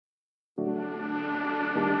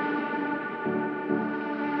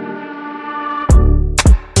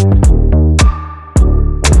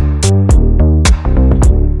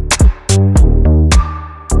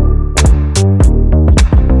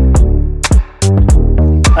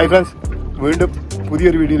Hi friends, വീണ്ടും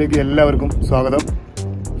പുതിയൊരു വീഡിയോയിലേക്ക് എല്ലാവർക്കും സ്വാഗതം.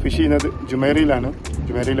 ഫിഷ് ചെയ്യുന്നത് ℍ𝕬𝕐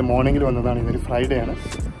ℍ𝕬𝕐 മോർണിംഗിൽ വന്നതാണ്. ഇന്നൊരു ഫ്രൈഡേ ആണ്.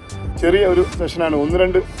 ചെറിയ ഒരു സെഷനാണ്.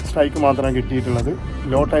 1-2 സ്ട്രൈക്ക് മാത്രമാണ് കിട്ടിയിട്ടുള്ളത്.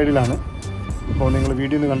 ലോ ടൈഡിലാണ്. അപ്പോൾ നിങ്ങൾ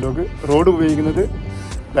വീഡിയോ ഒന്ന് കണ്ടുനോക്ക്. റോഡ് ഉപയോഗിക്കുന്നത്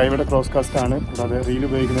ℍ𝕬𝕐 ക്രോസ് കാസ്റ്റ് ആണ്. കൂടാതെ റീൽ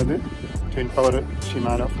ഉപയോഗിക്കുന്നത് Twinpower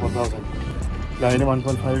Shimano 4000. ലൈന്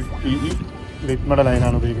 1.5 PE ലിറ്റ്മയുടെ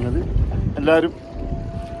ലൈനാണ് ഉപയോഗിക്കുന്നത്. എല്ലാവരും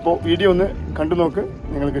ഇപ്പോൾ വീഡിയോ ഒന്ന് കണ്ടു നോക്ക്.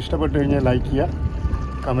 നിങ്ങൾക്ക് ഇഷ്ടപ്പെട്ട് കഴിഞ്ഞാൽ ലൈക്ക് ചെയ്യുക,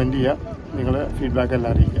 കമൻറ്റ് ചെയ്യുക, നിങ്ങളുടെ ഫീഡ്ബാക്ക്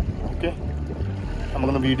എല്ലാം അറിയിക്കുക. ഓക്കെ,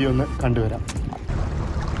 നമുക്കൊന്ന് വീഡിയോ ഒന്ന് കണ്ടുവരാം.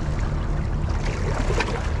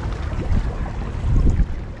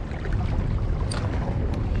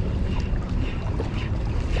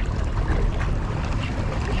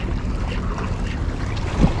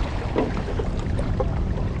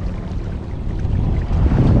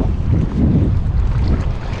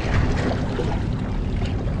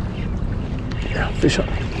 Fish on.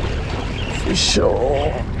 Fish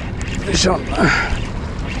on. Fish on.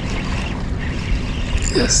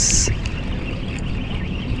 Yes.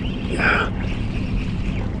 Yeah.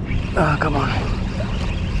 Come on.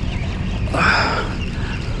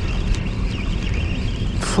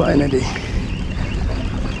 Finally.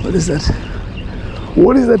 What is that?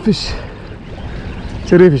 What is that fish?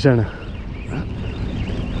 ചെറിയ ഫിഷാണ്.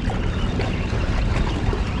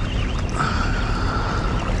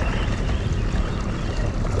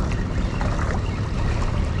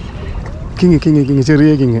 കിങ്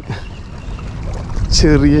ചെറിയ കിങ്.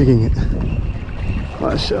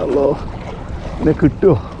 മാഷാ അല്ലാഹ്, എന്നെ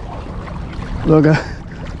കിട്ടുമോ നോക്കാം.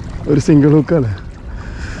 ഒരു സിംഗിൾ ഹുക്കാണ്.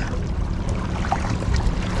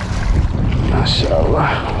 മാഷാ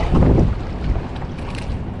അല്ലാഹ്.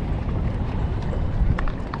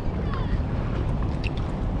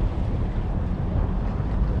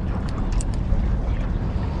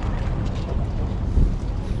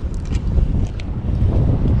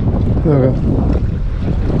 നോക്കാം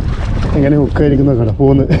എങ്ങനെ ഹുക്കായിരിക്കും നോക്കണം.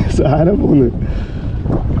 സാധനം പോന്ന്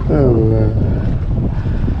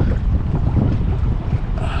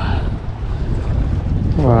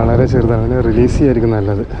വളരെ ചെറുതാണ്. അതിനെ റിലീസ് ചെയ്യായിരിക്കും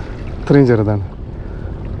നല്ലത്. ഇത്രയും ചെറുതാണ്.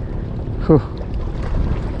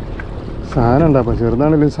 സാധനം ഉണ്ട്. അപ്പം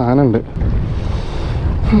ചെറുതാണെങ്കിലും സാധനം ഉണ്ട്.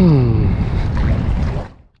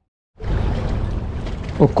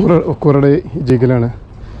 ഒക്കൂറയുടെ ജിഗിലാണ്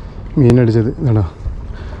മീനടിച്ചത്. ഇതാണോ,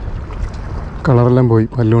 കളറെല്ലാം പോയി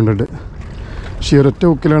പല്ലുകൊണ്ടിട്ട്. പക്ഷേ ഒരൊറ്റ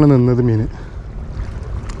ഉക്കിലാണ് നിന്നത് മീൻ.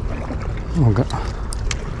 നോക്കാം.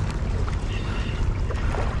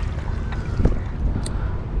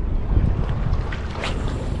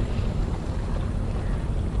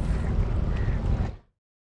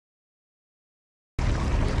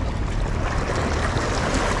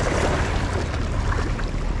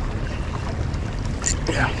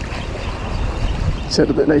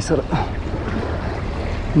 ചെറുത് നൈസർ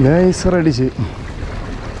അടിച്ച്.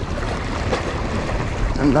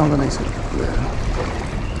 രണ്ടാമത്തെ നൈസർ.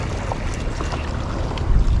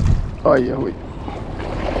 അയ്യോ പോയി.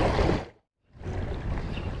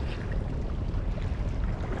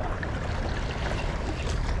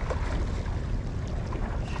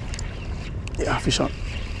 Fish on.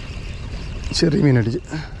 ചെറിയ മീനടിച്ച്.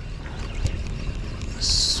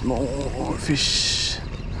 Small fish.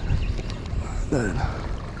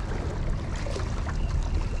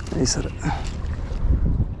 നൈസർ.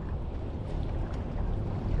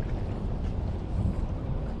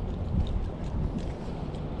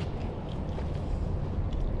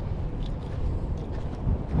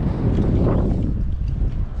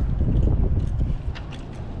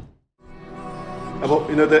 അപ്പോൾ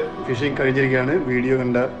ഇന്നത്തെ ഫിഷിംഗ് കഴിഞ്ഞിരിക്കുകയാണ്. വീഡിയോ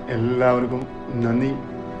കണ്ട എല്ലാവർക്കും നന്ദി.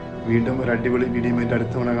 വീണ്ടും ഒരു അടിപൊളി വീഡിയോയുമായിട്ട്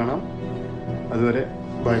അടുത്ത തവണ കാണാം. അതുവരെ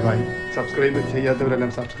ബൈ. സബ്സ്ക്രൈബ് ചെയ്യാത്തവരെല്ലാം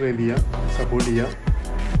സബ്സ്ക്രൈബ് ചെയ്യുക, സപ്പോർട്ട് ചെയ്യുക.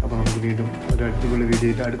 അപ്പോൾ നമുക്ക് വീണ്ടും ഒരു അടിപൊളി വീഡിയോ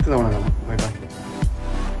ആയിട്ട് അടുത്ത തവണ കാണാം. ബൈ.